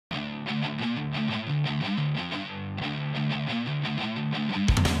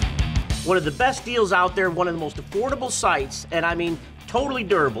One of the best deals out there, one of the most affordable sights, and I mean, totally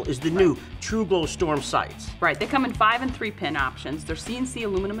durable, is the new TRUGLO Storm sights. Right, they come in 5 and 3 pin options. They're CNC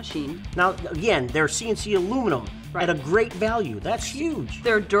aluminum machine. Now, again, they're CNC aluminum Right. at a great value. That's huge.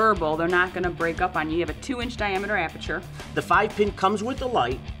 They're durable, they're not gonna break up on you. You have a 2-inch diameter aperture. The 5-pin comes with the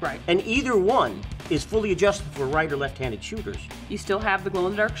light, Right. and either one is fully adjusted for right or left-handed shooters. You still have the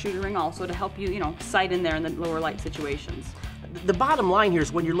glow-in-the-dark shooter ring also to help you, sight in there in the lower light situations. The bottom line here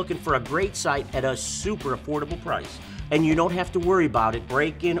is when you're looking for a great sight at a super affordable price, and you don't have to worry about it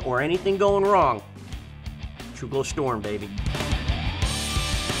breaking or anything going wrong, TRUGLO Storm, baby.